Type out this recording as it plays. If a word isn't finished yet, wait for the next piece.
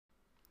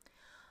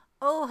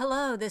Oh,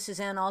 hello, this is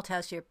Ann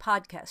Althouse, your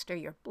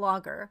podcaster, your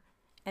blogger,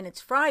 and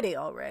it's Friday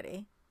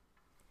already.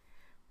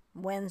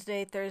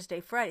 Wednesday,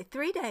 Thursday, Friday,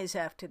 3 days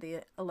after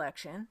the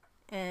election,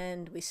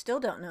 and we still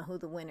don't know who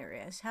the winner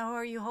is. How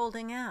are you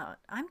holding out?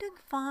 I'm doing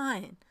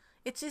fine.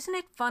 Isn't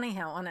it funny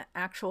how on an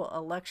actual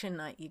election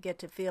night you get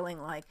to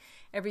feeling like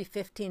every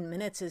 15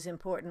 minutes is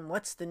important?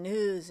 What's the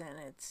news? And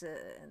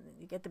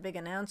you get the big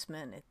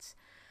announcement. It's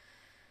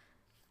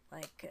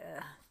like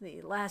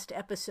the last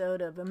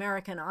episode of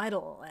American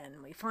Idol,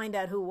 and we find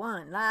out who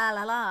won, la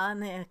la la,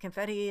 and the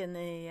confetti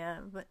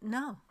and but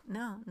no.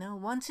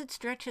 Once it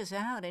stretches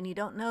out and you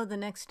don't know the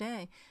next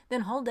day,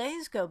 then whole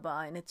days go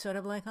by, and it's sort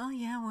of like, oh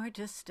yeah, we're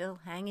just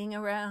still hanging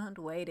around,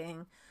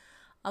 waiting.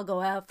 I'll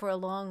go out for a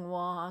long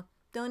walk.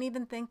 Don't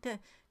even think to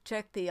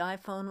check the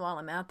iPhone while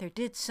I'm out there.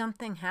 Did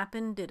something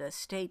happen? Did a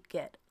state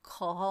get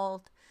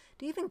called?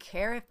 Do you even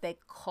care if they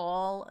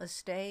call a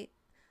state?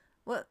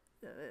 Well,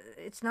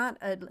 it's not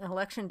an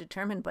election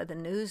determined by the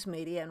news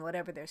media and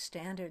whatever their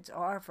standards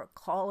are for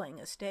calling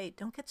a state.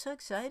 Don't get so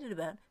excited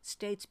about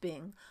states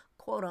being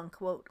quote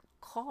unquote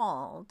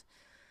called.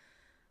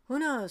 Who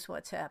knows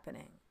what's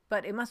happening?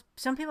 But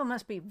some people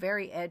must be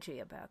very edgy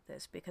about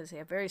this because they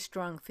have very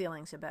strong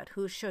feelings about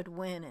who should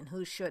win and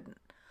who shouldn't.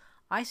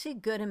 I see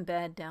good and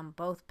bad down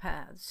both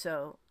paths,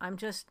 so I'm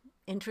just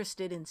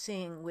interested in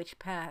seeing which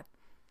path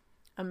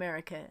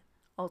America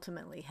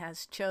ultimately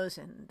has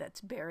chosen, that's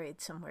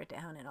buried somewhere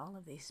down in all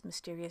of these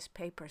mysterious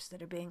papers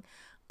that are being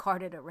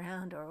carted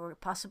around or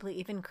possibly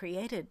even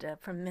created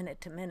from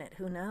minute to minute.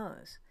 Who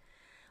knows?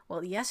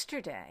 Well,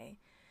 yesterday,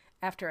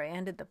 after I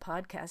ended the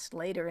podcast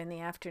later in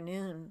the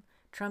afternoon,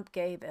 Trump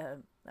gave a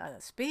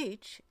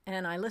speech,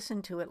 and I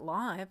listened to it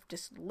live,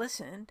 just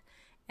listened,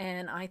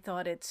 and I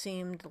thought it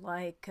seemed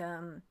like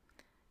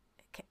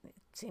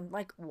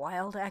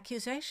wild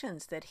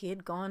accusations that he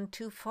had gone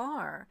too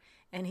far,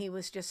 and he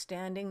was just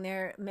standing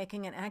there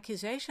making an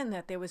accusation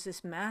that there was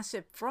this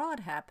massive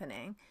fraud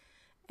happening,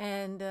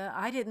 and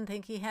I didn't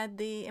think he had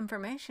the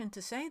information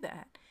to say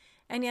that.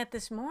 And yet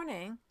this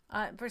morning,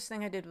 first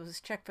thing I did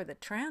was check for the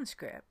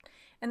transcript,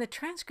 and the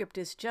transcript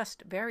is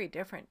just very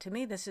different. To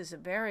me, this is a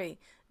very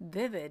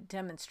vivid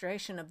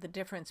demonstration of the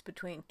difference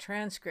between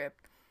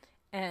transcript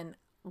and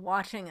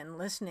watching and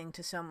listening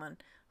to someone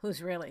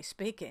who's really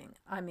speaking.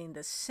 I mean,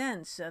 the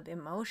sense of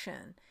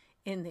emotion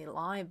in the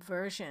live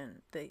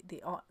version, the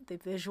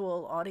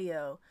visual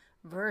audio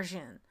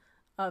version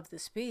of the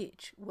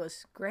speech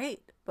was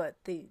great, but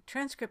the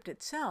transcript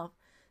itself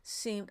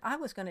seemed, I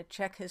was going to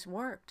check his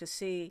work to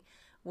see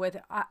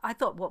whether, I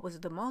thought what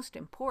was the most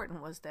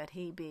important was that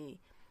he be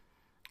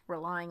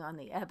relying on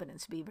the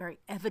evidence, be very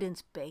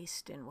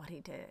evidence-based in what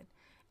he did.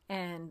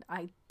 And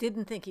I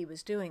didn't think he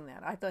was doing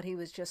that. I thought he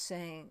was just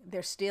saying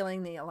they're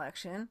stealing the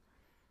election,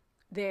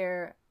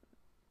 they're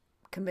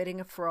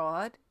committing a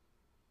fraud.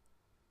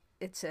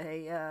 It's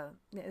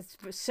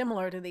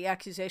similar to the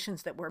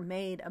accusations that were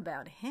made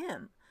about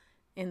him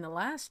in the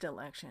last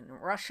election.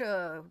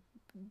 Russia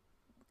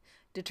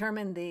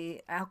determined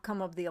the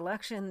outcome of the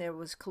election. There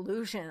was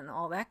collusion,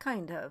 all that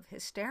kind of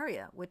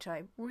hysteria, which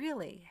I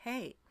really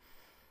hate.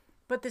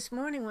 But this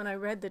morning when I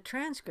read the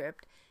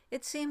transcript,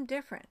 it seemed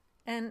different.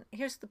 And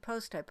here's the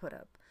post I put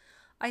up.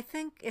 I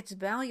think it's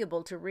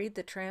valuable to read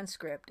the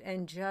transcript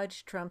and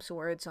judge Trump's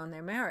words on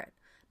their merit,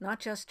 not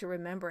just to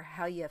remember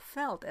how you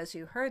felt as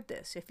you heard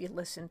this if you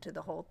listened to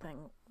the whole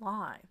thing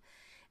live,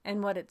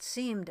 and what it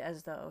seemed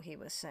as though he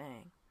was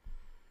saying.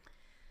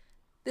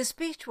 The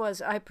speech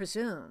was, I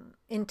presume,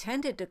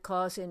 intended to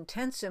cause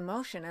intense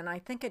emotion, and I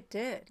think it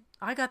did.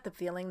 I got the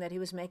feeling that he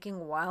was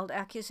making wild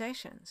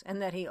accusations,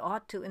 and that he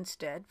ought to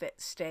instead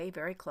stay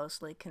very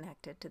closely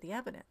connected to the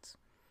evidence.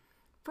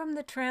 From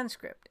the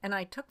transcript, and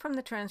I took from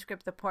the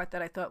transcript the part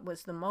that I thought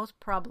was the most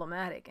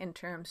problematic in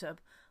terms of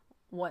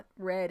what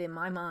read in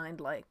my mind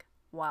like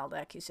wild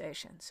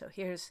accusations. So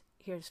here's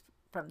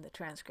from the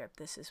transcript.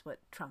 This is what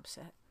Trump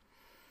said.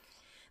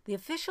 The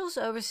officials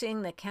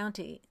overseeing the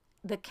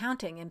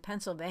counting in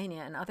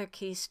Pennsylvania and other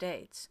key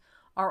states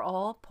are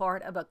all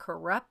part of a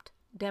corrupt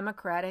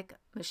Democrat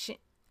machine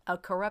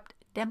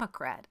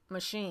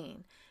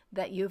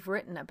that you've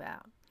written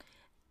about.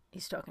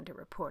 He's talking to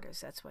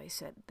reporters, that's why he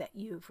said that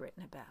you've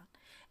written about.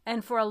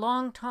 And for a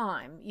long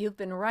time, you've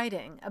been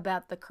writing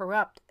about the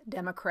corrupt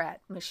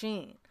Democrat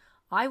machine.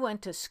 I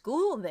went to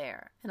school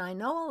there, and I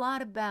know a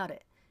lot about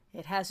it.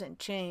 It hasn't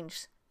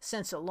changed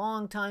since a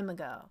long time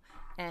ago,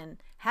 and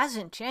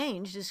hasn't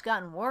changed, it's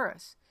gotten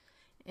worse.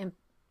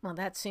 Well,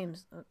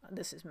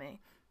 this is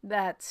me,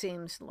 that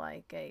seems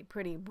like a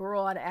pretty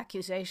broad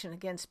accusation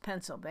against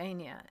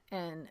Pennsylvania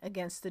and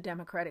against the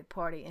Democratic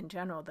Party in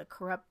general, the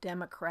corrupt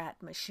Democrat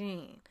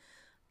machine.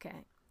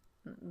 Okay,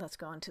 let's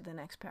go on to the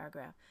next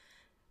paragraph.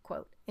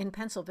 Quote, in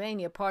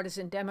Pennsylvania,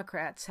 partisan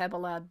Democrats have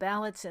allowed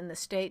ballots in the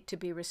state to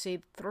be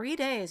received 3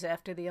 days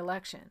after the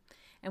election,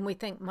 and we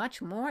think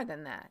much more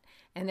than that,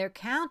 and they're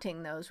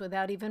counting those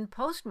without even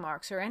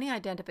postmarks or any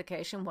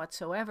identification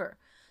whatsoever.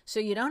 So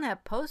you don't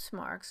have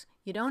postmarks,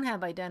 you don't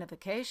have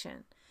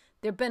identification.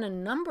 There have been a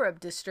number of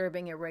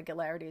disturbing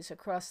irregularities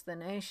across the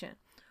nation.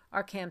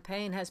 Our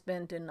campaign has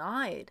been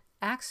denied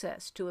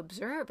access to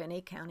observe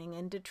any counting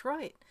in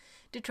Detroit.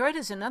 Detroit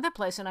is another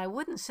place, and I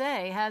wouldn't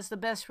say has the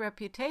best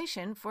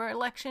reputation for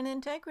election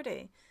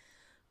integrity.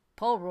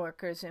 Poll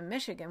workers in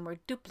Michigan were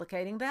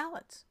duplicating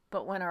ballots.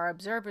 But when our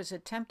observers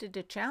attempted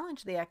to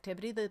challenge the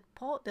activity,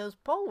 those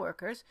poll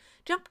workers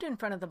jumped in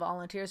front of the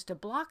volunteers to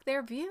block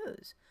their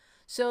views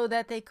so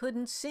that they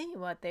couldn't see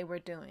what they were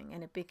doing,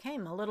 and it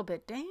became a little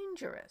bit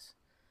dangerous.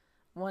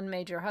 One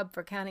major hub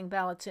for counting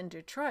ballots in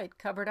Detroit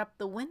covered up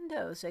the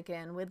windows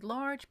again with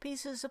large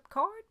pieces of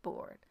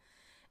cardboard,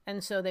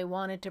 and so they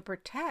wanted to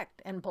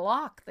protect and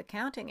block the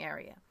counting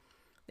area.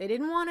 They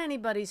didn't want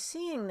anybody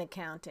seeing the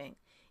counting,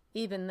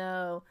 even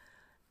though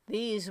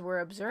these were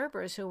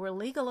observers who were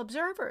legal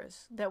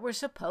observers that were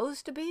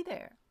supposed to be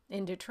there.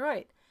 In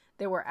Detroit,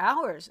 there were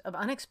hours of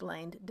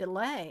unexplained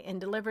delay in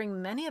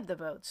delivering many of the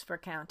votes for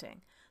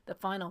counting. The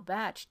final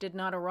batch did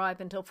not arrive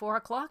until 4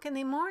 o'clock in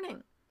the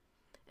morning.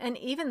 And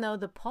even though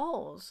the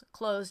polls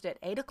closed at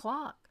 8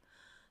 o'clock,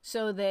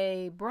 so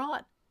they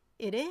brought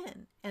it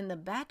in, and the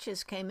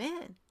batches came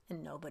in,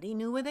 and nobody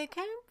knew where they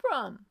came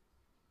from.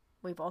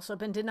 We've also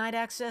been denied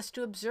access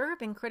to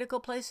observe in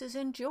critical places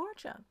in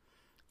Georgia.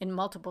 In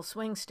multiple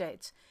swing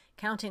states,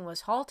 counting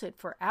was halted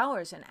for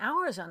hours and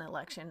hours on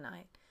election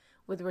night,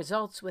 with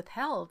results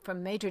withheld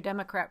from major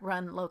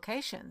Democrat-run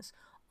locations,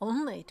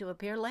 only to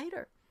appear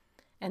later.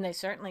 And they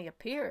certainly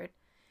appeared,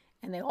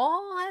 and they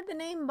all had the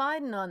name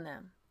Biden on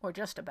them, or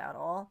just about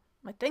all.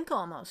 I think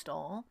almost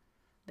all.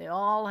 They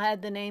all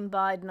had the name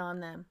Biden on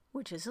them,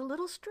 which is a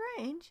little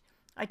strange.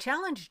 I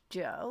challenged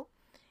Joe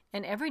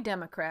and every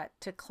Democrat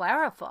to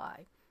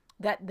clarify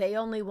that they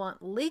only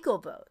want legal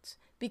votes,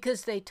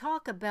 because they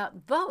talk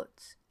about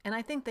votes, and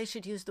I think they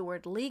should use the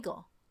word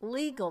legal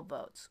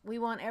votes. We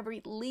want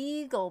every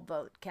legal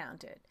vote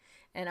counted,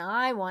 and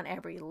I want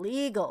every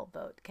legal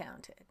vote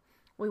counted.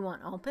 We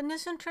want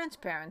openness and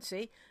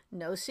transparency,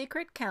 no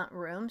secret count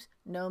rooms,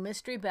 no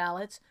mystery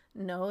ballots,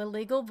 no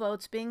illegal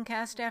votes being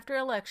cast after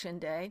Election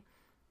Day.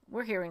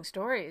 We're hearing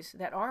stories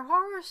that are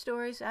horror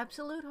stories,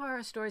 absolute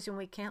horror stories, and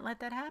we can't let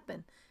that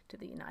happen to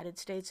the United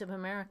States of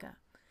America.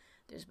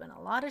 There's been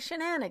a lot of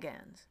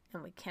shenanigans,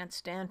 and we can't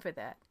stand for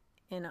that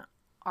in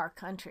our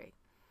country.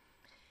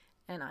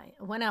 And I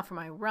went out for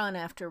my run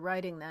after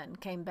writing that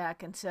and came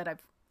back and said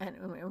and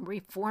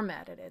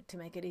reformatted it to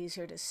make it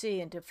easier to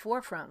see and to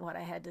forefront what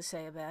I had to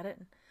say about it.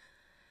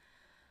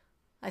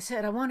 I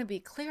said, I want to be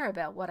clear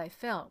about what I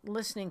felt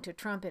listening to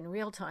Trump in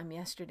real time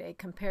yesterday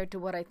compared to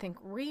what I think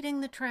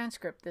reading the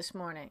transcript this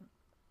morning.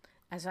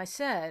 As I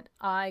said,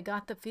 I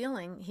got the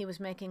feeling he was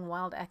making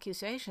wild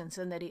accusations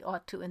and that he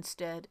ought to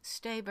instead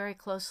stay very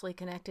closely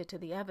connected to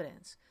the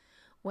evidence.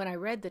 When I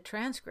read the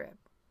transcript,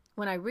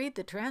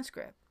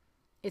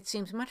 it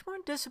seems much more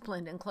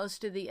disciplined and close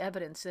to the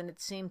evidence than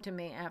it seemed to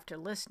me after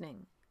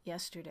listening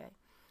yesterday.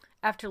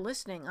 After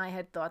listening, I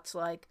had thoughts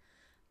like,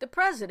 the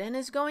president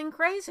is going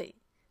crazy.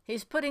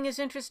 He's putting his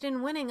interest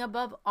in winning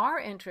above our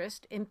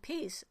interest in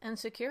peace and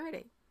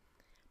security,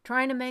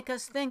 trying to make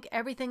us think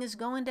everything is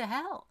going to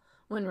hell,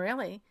 when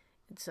really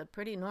it's a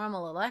pretty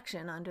normal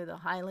election under the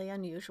highly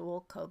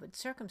unusual COVID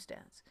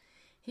circumstance.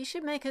 He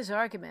should make his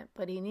argument,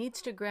 but he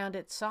needs to ground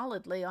it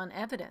solidly on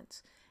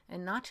evidence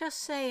and not just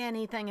say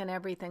anything and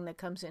everything that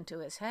comes into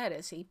his head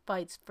as he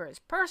fights for his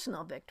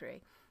personal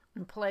victory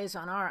and plays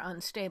on our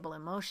unstable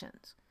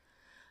emotions.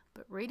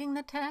 But reading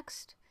the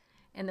text,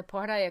 and the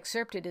part I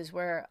excerpted is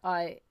where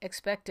I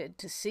expected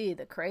to see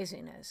the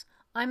craziness,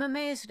 I'm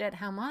amazed at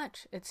how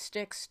much it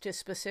sticks to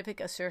specific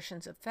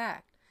assertions of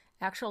fact,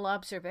 actual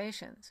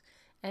observations,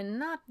 and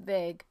not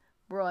vague,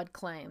 broad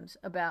claims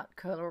about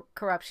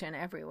corruption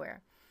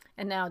everywhere.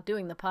 And now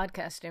doing the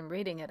podcast and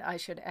reading it, I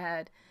should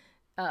add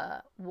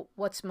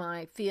what's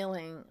my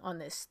feeling on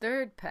this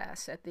third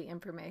pass at the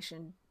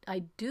information.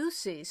 I do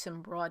see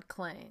some broad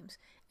claims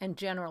and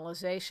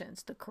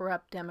generalizations, the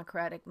corrupt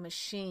Democratic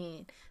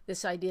machine,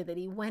 this idea that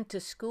he went to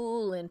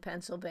school in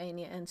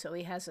Pennsylvania and so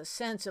he has a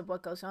sense of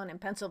what goes on in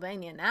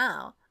Pennsylvania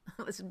now.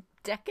 It was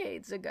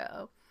decades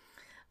ago.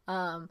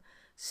 But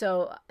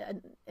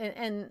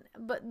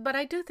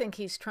I do think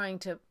he's trying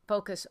to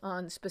focus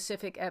on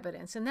specific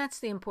evidence, and that's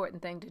the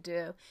important thing to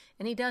do.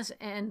 And he does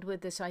end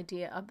with this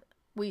idea of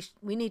we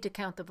need to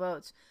count the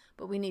votes,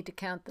 but we need to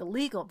count the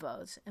legal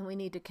votes, and we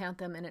need to count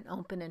them in an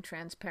open and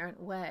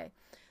transparent way.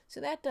 So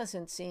that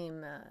doesn't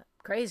seem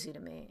crazy to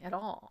me at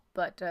all.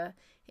 But the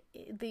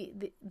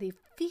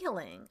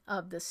feeling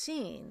of the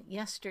scene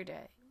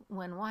yesterday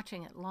when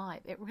watching it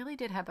live, it really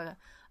did have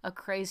a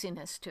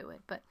craziness to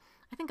it. But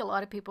I think a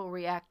lot of people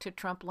react to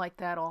Trump like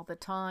that all the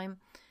time,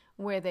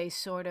 where they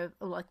sort of,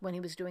 like when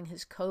he was doing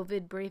his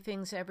COVID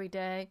briefings every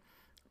day,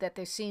 that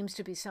there seems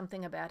to be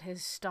something about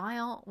his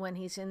style when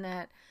he's in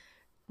that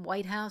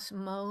White House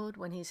mode,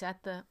 when he's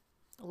at the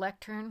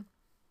lectern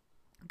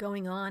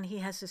going on. He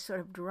has this sort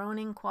of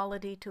droning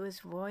quality to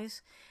his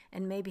voice,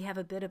 and maybe have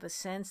a bit of a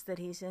sense that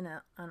he's in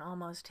an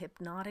almost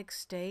hypnotic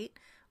state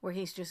where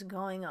he's just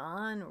going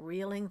on,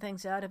 reeling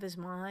things out of his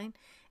mind.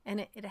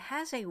 And it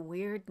has a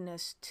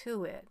weirdness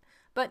to it.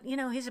 But, you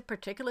know, he's a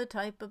particular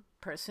type of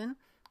person.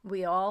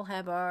 We all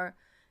have our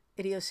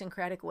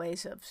idiosyncratic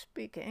ways of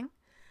speaking.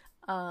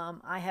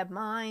 I have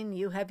mine,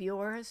 you have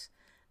yours,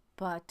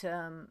 but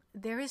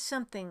there is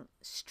something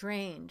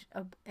strange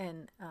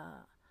and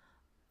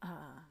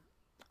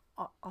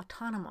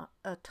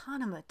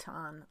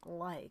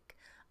automaton-like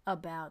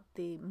about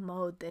the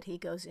mode that he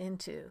goes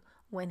into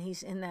when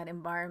he's in that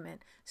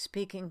environment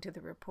speaking to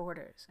the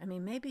reporters. I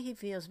mean, maybe he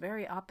feels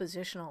very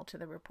oppositional to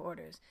the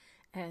reporters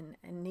and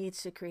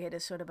needs to create a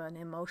sort of an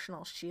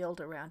emotional shield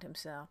around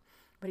himself.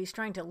 But he's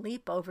trying to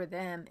leap over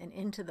them and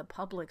into the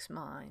public's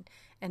mind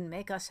and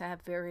make us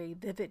have very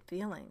vivid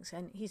feelings.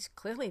 And he's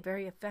clearly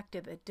very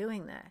effective at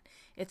doing that.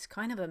 It's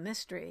kind of a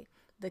mystery,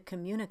 the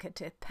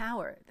communicative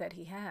power that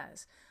he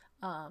has.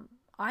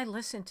 I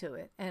listen to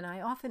it and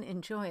I often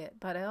enjoy it,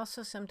 but I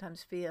also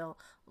sometimes feel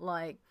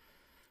like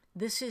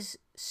this is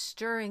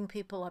stirring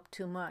people up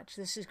too much.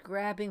 This is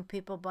grabbing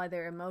people by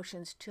their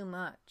emotions too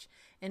much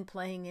and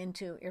playing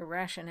into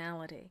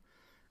irrationality.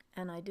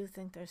 And I do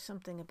think there's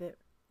something a bit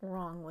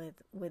wrong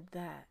with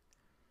that.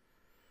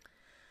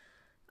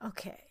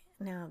 Okay,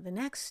 now the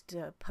next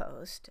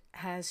post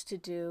has to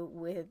do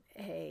with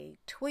a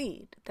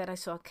tweet that I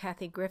saw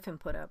Kathy Griffin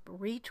put up,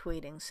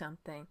 retweeting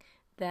something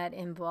that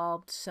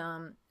involved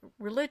some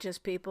religious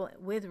people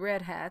with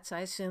red hats,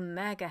 I assume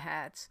MAGA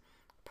hats,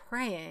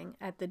 praying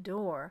at the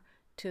door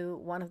to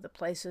one of the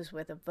places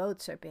where the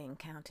votes are being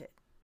counted.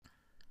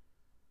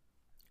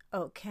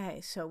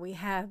 Okay, so we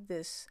have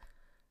this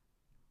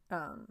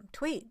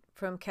tweet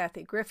from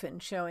Kathy Griffin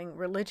showing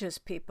religious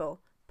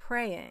people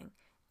praying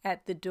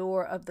at the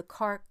door of the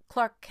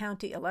Clark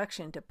County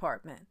Election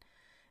Department.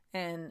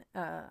 And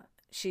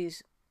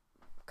she's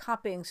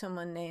copying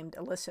someone named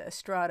Alyssa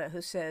Estrada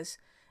who says,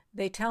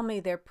 "They tell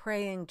me they're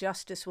praying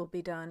justice will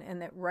be done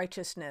and that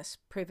righteousness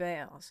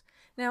prevails."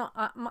 Now,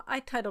 I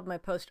titled my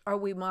post, "Are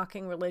we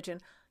mocking religion?"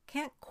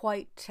 Can't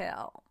quite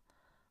tell.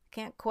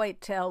 Can't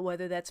quite tell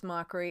whether that's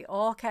mockery.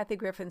 All Kathy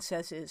Griffin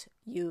says is,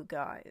 "you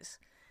guys."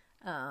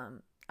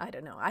 I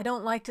don't know. I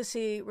don't like to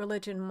see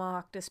religion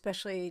mocked,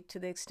 especially to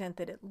the extent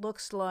that it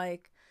looks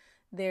like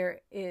there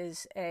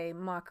is a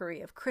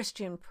mockery of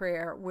Christian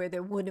prayer where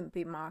there wouldn't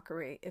be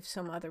mockery if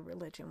some other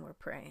religion were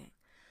praying.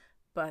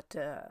 But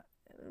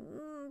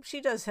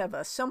she does have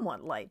a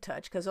somewhat light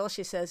touch because all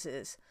she says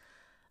is,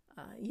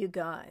 "you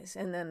guys."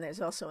 And then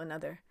there's also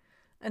another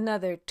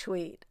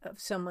tweet of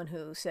someone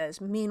who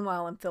says,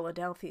 "Meanwhile in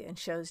Philadelphia," and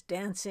shows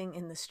dancing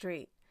in the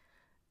street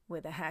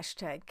with a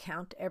hashtag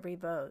count every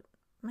vote.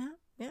 Well,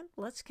 yeah,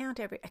 let's count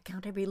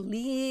every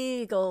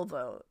legal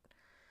vote.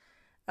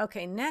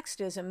 Okay, next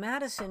is a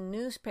Madison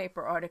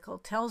newspaper article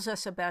tells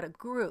us about a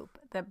group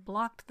that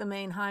blocked the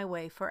main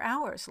highway for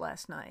hours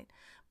last night,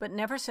 but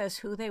never says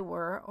who they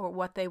were or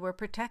what they were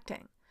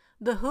protecting.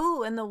 The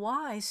who and the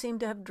why seem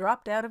to have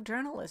dropped out of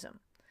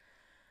journalism.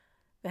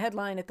 The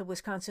headline at the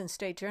Wisconsin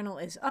State Journal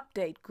is,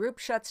 "Update, Group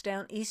Shuts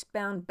Down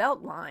Eastbound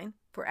Beltline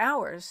for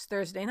Hours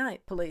Thursday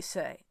Night, Police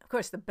Say." Of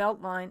course, the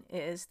Beltline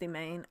is the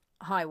main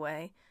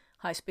highway,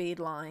 high-speed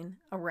line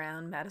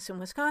around Madison,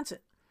 Wisconsin.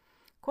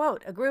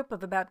 Quote, "A group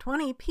of about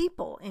 20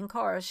 people in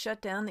cars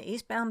shut down the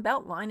eastbound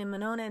Beltline in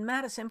Monona and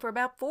Madison for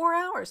about 4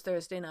 hours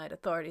Thursday night,"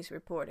 authorities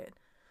reported.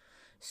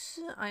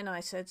 And I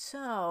said,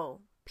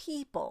 so,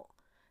 people.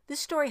 This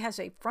story has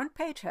a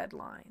front-page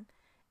headline,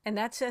 and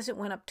that says it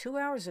went up 2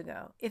 hours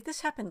ago. If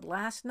this happened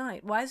last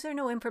night, why is there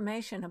no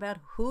information about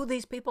who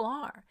these people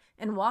are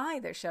and why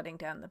they're shutting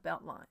down the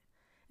Beltline?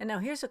 And now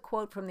here's a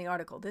quote from the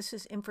article. This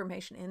is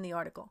information in the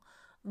article.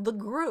 "The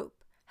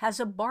group has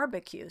a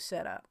barbecue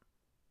set up."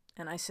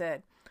 And I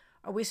said,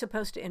 are we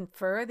supposed to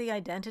infer the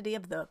identity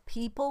of the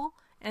people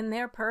and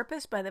their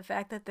purpose by the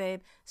fact that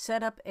they've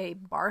set up a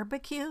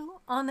barbecue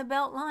on the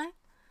Beltline?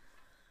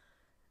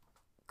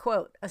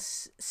 Quote,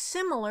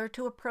 "Similar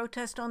to a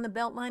protest on the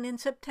Beltline in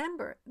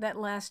September that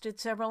lasted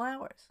several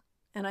hours."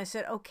 And I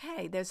said,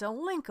 okay, there's a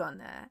link on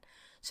that.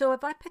 So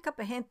if I pick up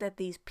a hint that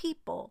these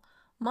people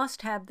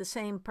must have the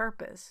same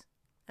purpose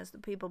as the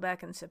people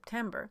back in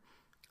September,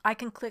 I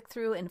can click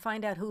through and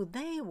find out who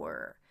they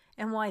were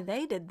and why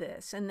they did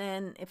this, and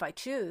then, if I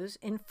choose,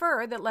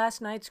 infer that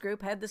last night's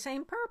group had the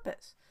same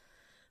purpose.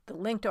 The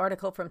linked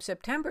article from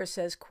September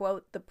says,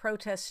 quote, "The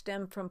protests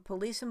stemmed from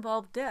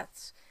police-involved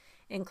deaths,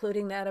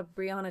 including that of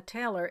Breonna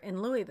Taylor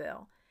in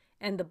Louisville,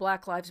 and the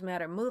Black Lives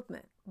Matter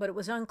movement, but it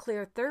was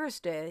unclear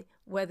Thursday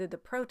whether the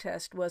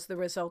protest was the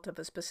result of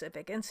a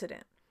specific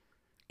incident.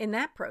 In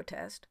that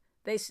protest,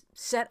 they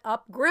set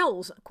up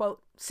grills,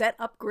 quote, set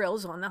up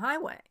grills on the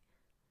highway."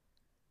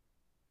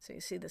 So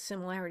you see the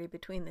similarity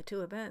between the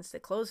two events. They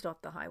closed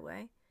off the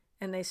highway,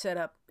 and they set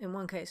up, in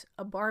one case,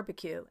 a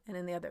barbecue, and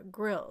in the other,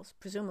 grills.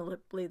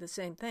 Presumably the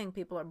same thing.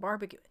 People are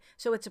barbecuing.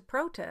 So it's a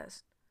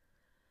protest.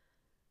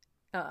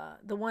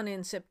 The one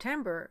in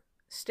September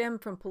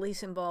stemmed from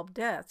police-involved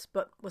deaths,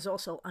 but was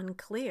also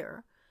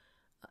unclear.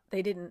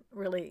 They didn't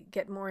really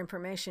get more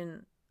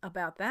information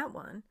about that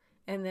one.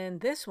 And then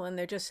this one,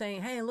 they're just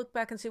saying, hey, look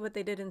back and see what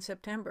they did in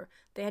September.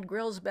 They had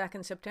grills back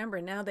in September,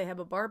 and now they have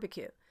a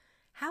barbecue.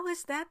 How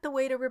is that the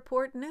way to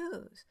report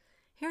news?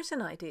 Here's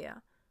an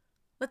idea.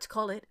 Let's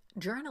call it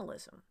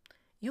journalism.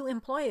 you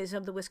employees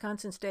of the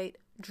Wisconsin State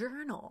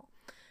Journal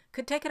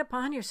could take it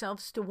upon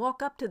yourselves to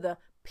walk up to the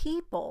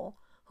people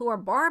who are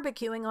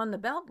barbecuing on the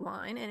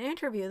Beltline and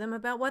interview them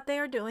about what they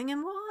are doing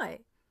and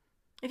why.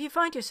 If you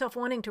find yourself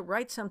wanting to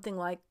write something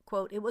like,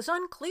 quote, "It was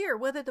unclear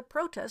whether the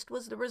protest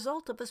was the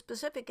result of a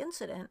specific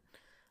incident,"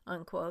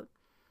 unquote,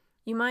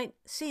 you might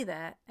see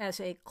that as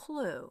a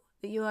clue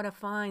that you ought to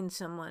find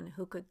someone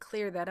who could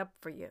clear that up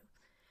for you.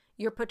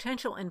 Your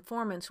potential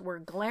informants were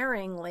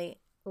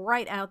glaringly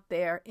right out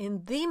there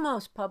in the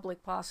most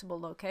public possible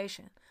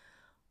location.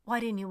 Why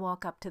didn't you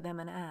walk up to them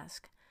and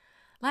ask?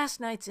 Last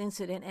night's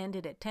incident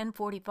ended at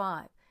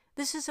 10:45.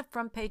 This is a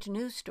front-page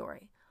news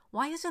story.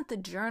 Why isn't the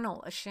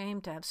Journal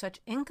ashamed to have such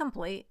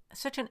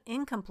an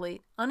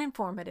incomplete,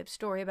 uninformative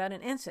story about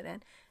an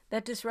incident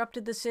that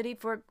disrupted the city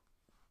for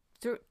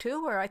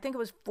 2 or I think it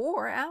was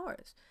 4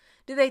 hours?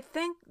 Do they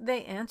think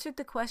they answered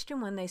the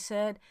question when they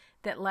said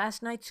that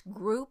last night's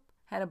group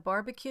had a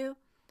barbecue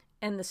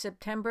and the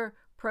September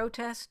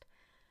protest,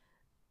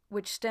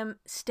 which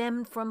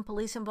stemmed from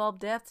police-involved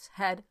deaths,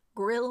 had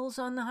grills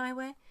on the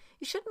highway?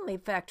 You shouldn't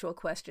leave factual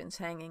questions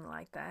hanging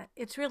like that.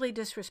 It's really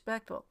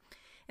disrespectful.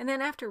 And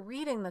then after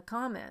reading the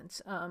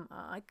comments,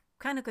 I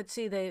kind of could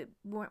see they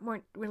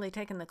weren't really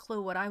taking the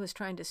clue what I was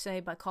trying to say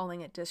by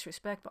calling it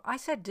disrespectful. I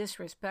said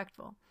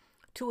disrespectful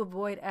to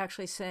avoid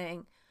actually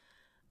saying,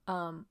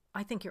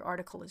 I think your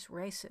article is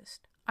racist.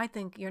 I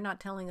think you're not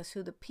telling us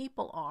who the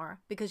people are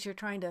because you're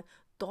trying to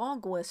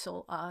dog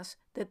whistle us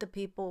that the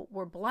people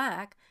were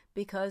black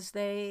because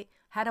they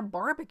had a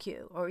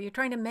barbecue, or you're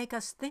trying to make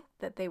us think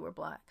that they were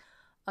black.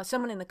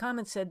 Someone in the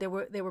comments said they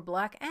were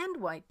black and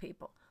white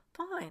people.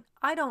 Fine.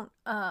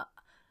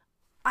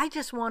 I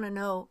just want to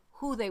know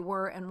who they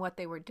were and what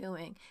they were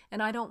doing.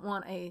 And I don't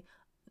want a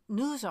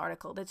news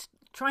article that's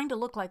trying to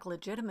look like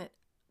legitimate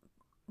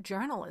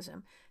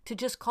journalism to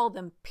just call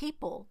them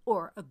people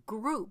or a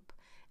group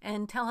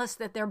and tell us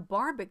that they're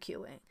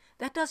barbecuing.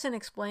 That doesn't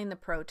explain the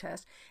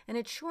protest, and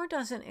it sure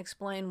doesn't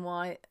explain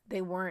why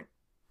they weren't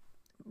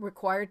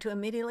required to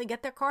immediately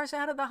get their cars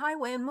out of the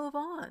highway and move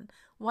on.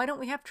 Why don't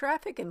we have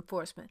traffic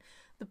enforcement?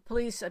 The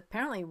police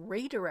apparently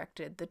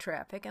redirected the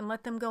traffic and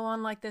let them go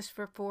on like this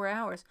for 4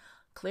 hours.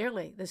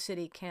 Clearly, the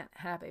city can't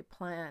have a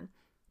plan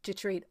to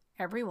treat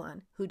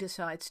everyone who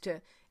decides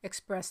to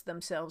express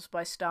themselves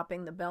by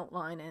stopping the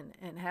Beltline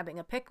and having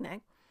a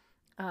picnic,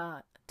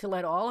 to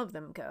let all of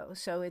them go.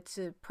 So it's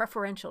a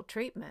preferential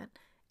treatment,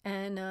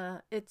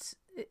 and it's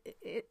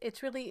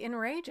really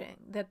enraging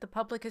that the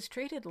public is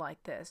treated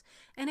like this,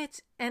 and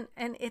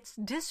it's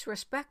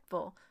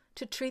disrespectful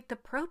to treat the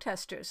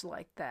protesters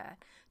like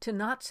that, to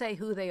not say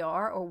who they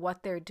are or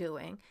what they're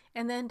doing,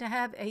 and then to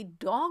have a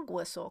dog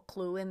whistle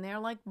clue in there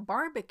like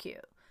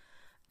barbecue.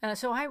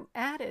 So I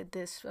added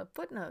this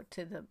footnote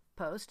to the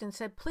post and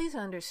said, please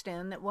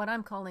understand that what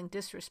I'm calling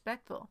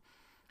disrespectful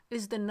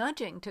is the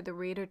nudging to the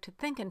reader to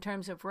think in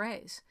terms of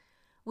race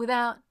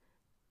without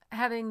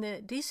having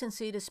the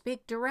decency to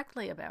speak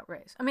directly about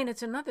race. I mean,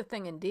 it's another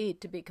thing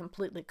indeed to be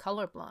completely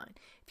colorblind.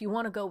 If you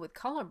want to go with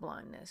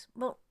colorblindness,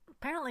 well,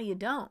 apparently you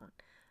don't.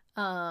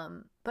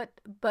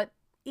 But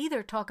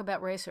either talk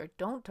about race or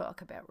don't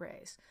talk about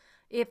race.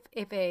 If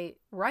a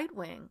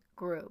right-wing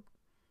group,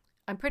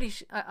 I'm pretty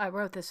sure I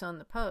wrote this on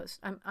the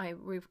post,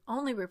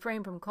 only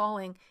refrain from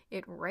calling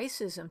it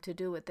racism to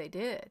do what they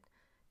did,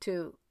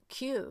 to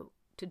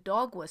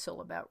dog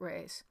whistle about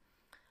race.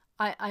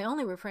 I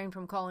only refrain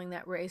from calling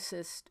that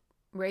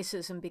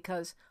racism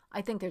because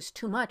I think there's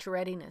too much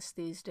readiness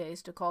these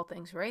days to call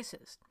things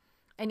racist.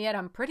 And yet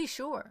I'm pretty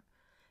sure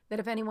that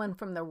if anyone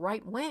from the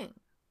right wing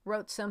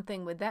wrote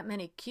something with that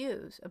many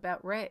cues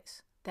about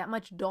race, that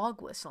much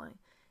dog whistling,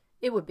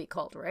 it would be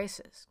called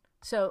racist.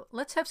 So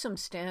let's have some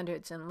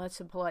standards and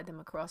let's apply them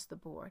across the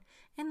board.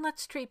 And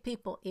let's treat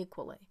people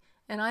equally.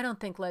 And I don't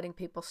think letting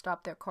people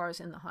stop their cars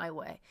in the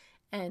highway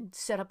and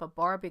set up a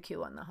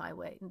barbecue on the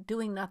highway,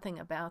 doing nothing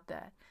about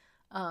that,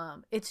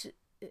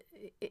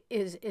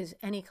 is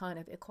any kind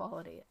of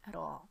equality at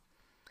all.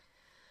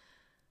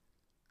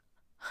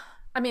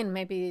 I mean,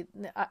 maybe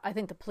I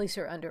think the police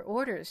are under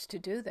orders to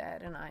do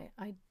that, and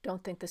I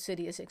don't think the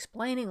city is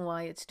explaining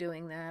why it's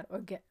doing that,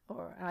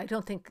 or I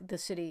don't think the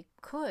city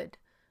could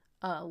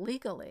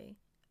legally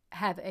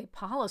have a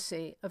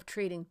policy of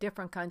treating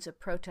different kinds of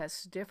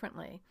protests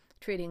differently,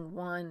 treating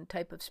one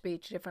type of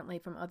speech differently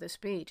from other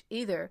speech.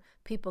 Either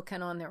people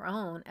can on their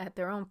own, at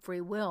their own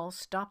free will,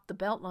 stop the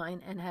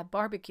Beltline and have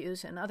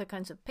barbecues and other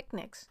kinds of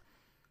picnics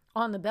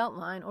on the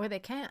Beltline, or they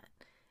can't.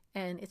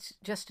 And it's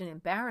just an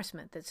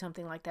embarrassment that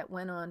something like that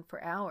went on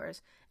for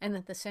hours, and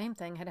that the same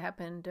thing had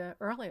happened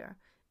earlier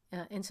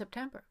in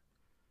September.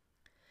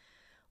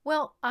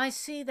 Well, I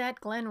see that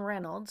Glenn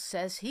Reynolds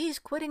says he's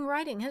quitting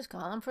writing his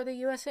column for the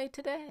USA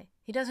Today.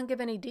 He doesn't give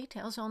any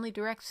details, only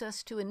directs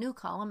us to a new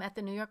column at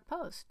the New York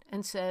Post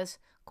and says,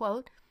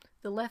 quote,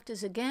 "The left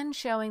is again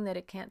showing that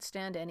it can't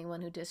stand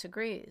anyone who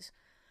disagrees.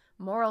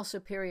 Moral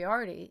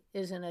superiority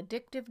is an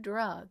addictive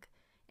drug,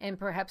 and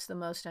perhaps the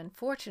most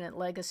unfortunate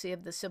legacy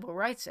of the civil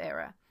rights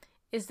era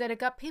is that it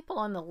got people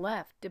on the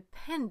left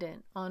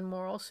dependent on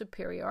moral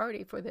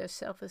superiority for their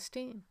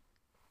self-esteem."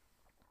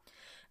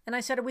 And I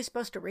said, are we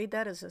supposed to read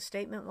that as a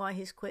statement why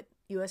he's quit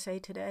USA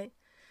Today?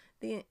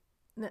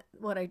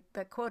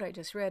 That quote I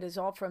just read is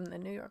all from the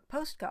New York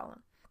Post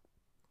column,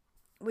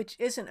 which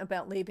isn't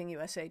about leaving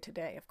USA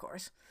Today, of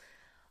course.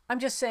 I'm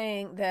just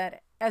saying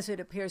that as it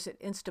appears at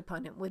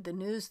Instapundit with the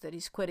news that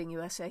he's quitting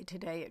USA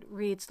Today, it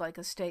reads like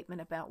a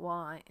statement about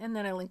why. And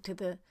then I link to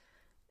the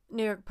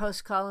New York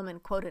Post column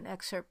and quote an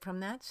excerpt from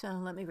that, so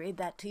let me read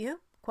that to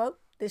you. Quote,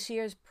 this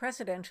year's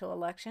presidential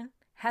election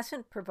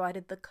hasn't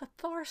provided the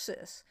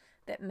catharsis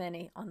that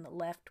many on the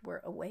left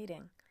were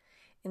awaiting.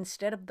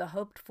 Instead of the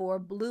hoped-for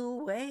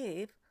blue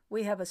wave,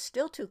 we have a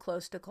still too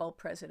close to call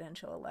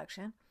presidential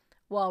election,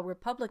 while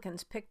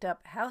Republicans picked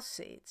up House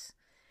seats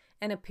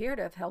and appear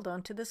to have held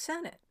on to the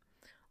Senate.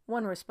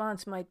 One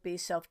response might be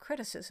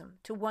self-criticism,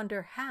 to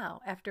wonder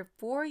how, after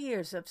 4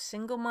 years of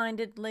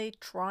single-mindedly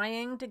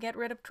trying to get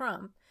rid of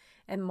Trump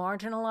and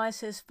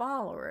marginalize his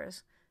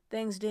followers,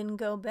 things didn't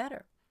go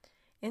better.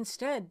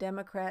 Instead,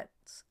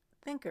 Democrats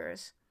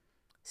thinkers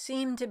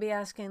seem to be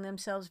asking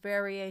themselves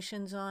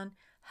variations on,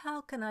 how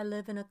can I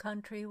live in a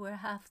country where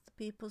half the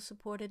people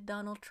supported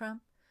Donald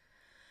Trump?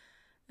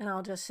 And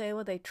I'll just say,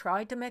 well, they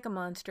tried to make a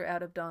monster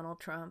out of Donald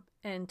Trump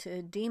and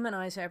to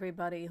demonize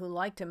everybody who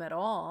liked him at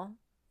all.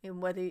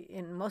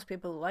 And most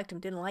people who liked him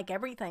didn't like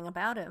everything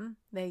about him.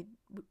 They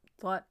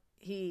thought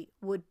he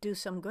would do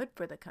some good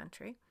for the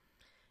country.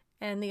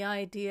 And the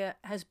idea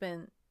has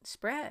been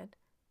spread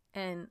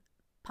and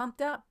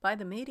pumped up by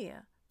the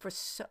media for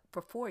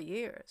 4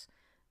 years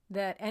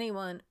that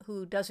anyone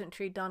who doesn't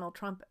treat Donald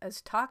Trump as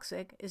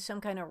toxic is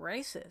some kind of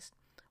racist.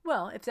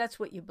 Well, if that's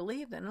what you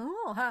believe, then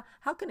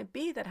how can it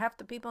be that half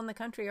the people in the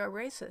country are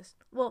racist?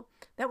 Well,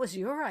 that was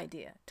your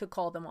idea, to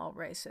call them all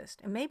racist.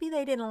 And maybe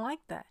they didn't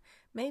like that.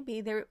 Maybe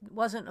there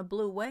wasn't a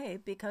blue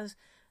wave because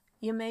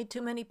you made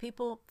too many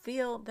people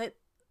feel that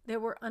there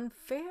were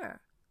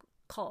unfair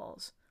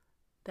calls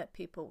that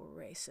people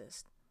were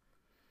racist.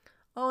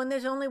 Oh, and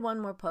there's only one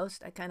more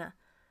post. I kind of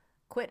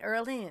quit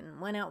early and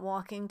went out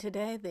walking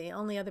today. The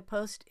only other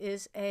post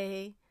is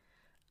a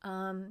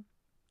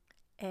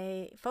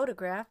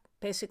photograph,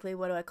 basically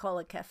what do I call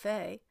a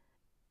cafe.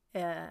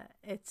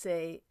 It's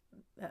a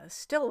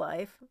still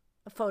life,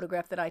 a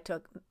photograph that I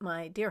took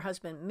my dear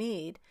husband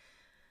Meade.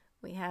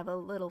 We have a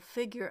little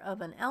figure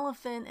of an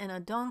elephant and a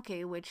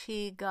donkey, which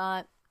he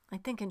got, I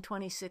think, in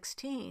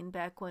 2016,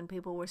 back when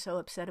people were so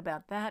upset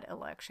about that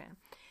election.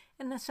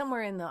 And then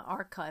somewhere in the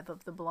archive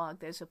of the blog,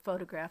 there's a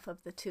photograph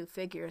of the two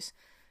figures.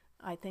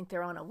 I think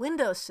they're on a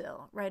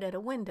windowsill, right at a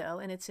window,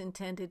 and it's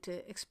intended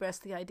to express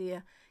the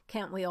idea,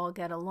 can't we all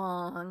get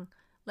along?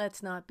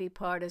 Let's not be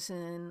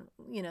partisan.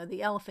 You know,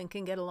 the elephant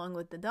can get along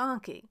with the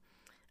donkey.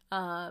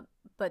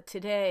 But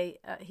today,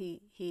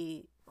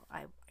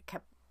 I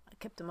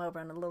kept him over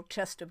on a little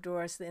chest of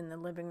drawers in the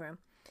living room,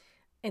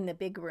 in the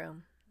big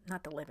room,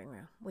 not the living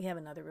room. We have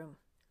another room,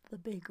 the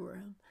big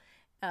room.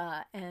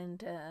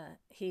 And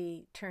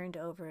he turned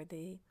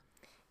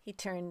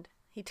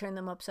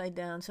them upside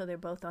down so they're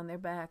both on their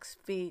backs,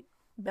 feet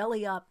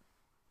belly up,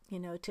 you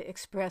know, to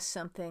express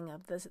something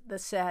of the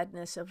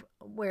sadness of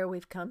where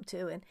we've come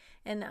to.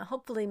 And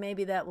hopefully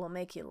maybe that will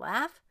make you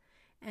laugh.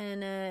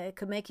 And it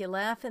could make you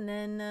laugh, and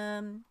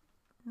then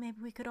maybe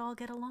we could all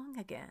get along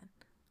again.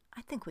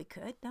 I think we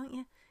could, don't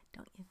you?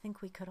 Don't you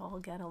think we could all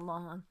get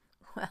along?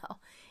 Well,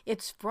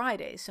 it's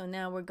Friday, so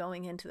now we're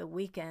going into the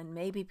weekend.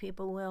 Maybe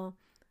people will.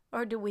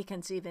 Or do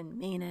weekends even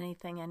mean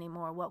anything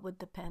anymore? What with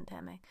the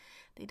pandemic?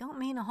 They don't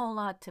mean a whole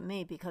lot to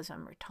me because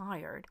I'm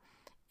retired.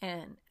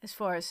 And as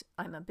far as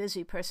I'm a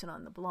busy person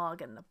on the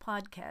blog and the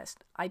podcast,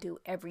 I do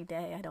every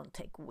day. I don't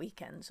take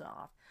weekends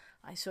off.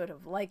 I sort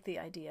of like the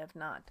idea of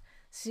not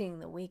seeing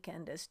the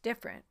weekend as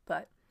different.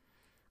 But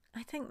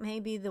I think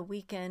maybe the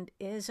weekend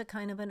is a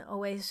kind of an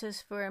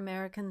oasis for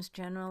Americans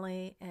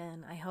generally.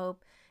 And I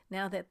hope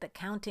now that the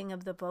counting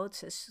of the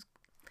votes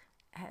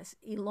has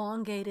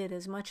elongated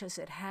as much as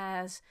it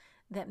has,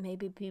 that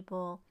maybe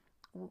people,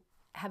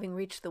 having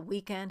reached the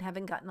weekend,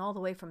 having gotten all the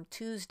way from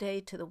Tuesday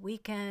to the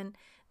weekend,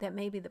 that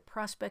maybe the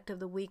prospect of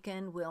the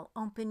weekend will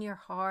open your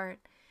heart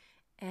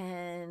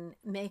and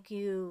make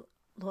you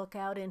look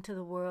out into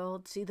the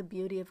world, see the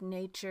beauty of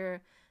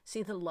nature,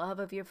 see the love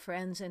of your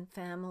friends and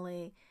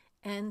family,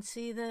 and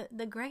see the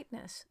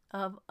greatness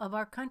of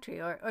our country.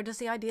 Or does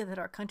the idea that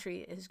our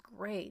country is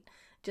great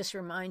just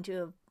remind you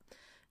of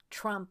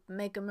Trump,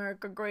 make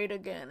America great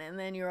again, and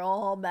then you're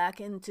all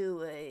back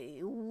into a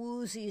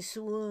woozy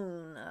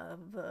swoon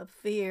of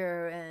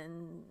fear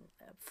and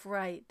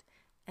fright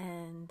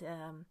and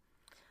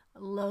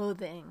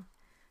loathing.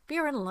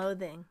 Fear and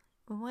loathing.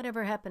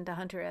 Whatever happened to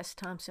Hunter S.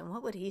 Thompson?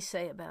 What would he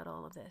say about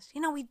all of this?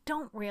 You know, we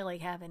don't really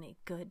have any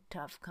good,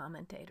 tough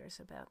commentators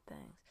about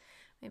things.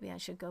 Maybe I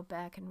should go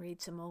back and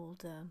read some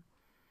old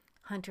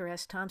Hunter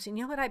S. Thompson.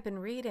 You know what I've been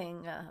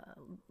reading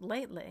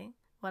lately?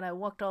 What I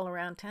walked all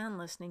around town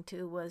listening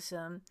to was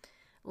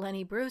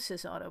Lenny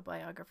Bruce's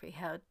autobiography,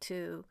 How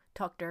to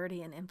Talk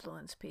Dirty and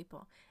Influence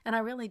People. And I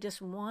really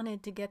just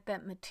wanted to get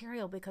that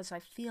material because I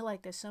feel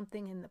like there's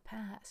something in the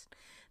past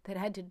that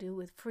had to do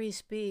with free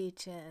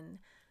speech and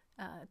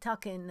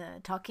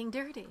talking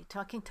dirty,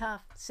 talking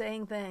tough,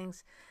 saying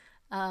things.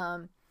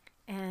 And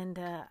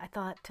I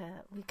thought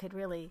we could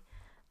really,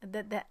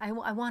 I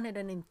wanted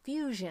an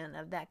infusion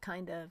of that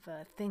kind of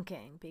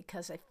thinking,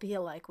 because I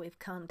feel like we've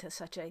come to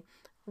such a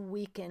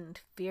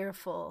weakened,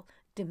 fearful,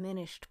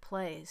 diminished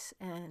place,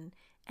 and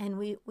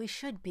we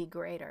should be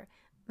greater.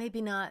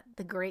 Maybe not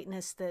the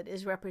greatness that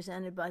is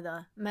represented by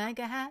the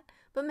MAGA hat,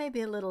 but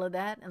maybe a little of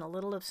that and a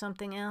little of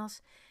something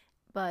else.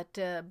 But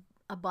a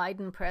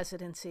Biden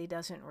presidency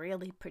doesn't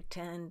really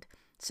pretend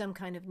some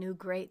kind of new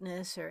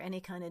greatness or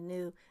any kind of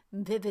new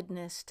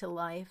vividness to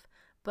life.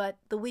 But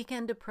the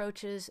weekend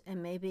approaches,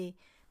 and maybe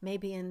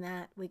in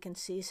that we can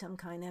see some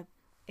kind of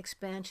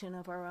expansion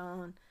of our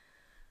own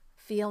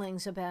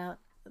feelings about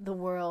the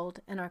world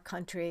and our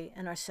country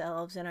and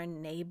ourselves and our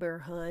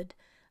neighborhood.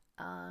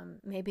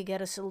 Maybe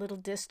get us a little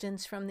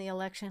distance from the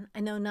election.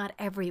 I know not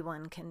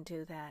everyone can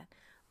do that,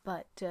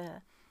 but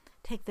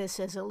take this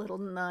as a little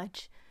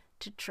nudge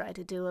to try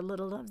to do a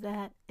little of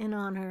that in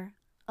honor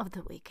of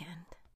the weekend.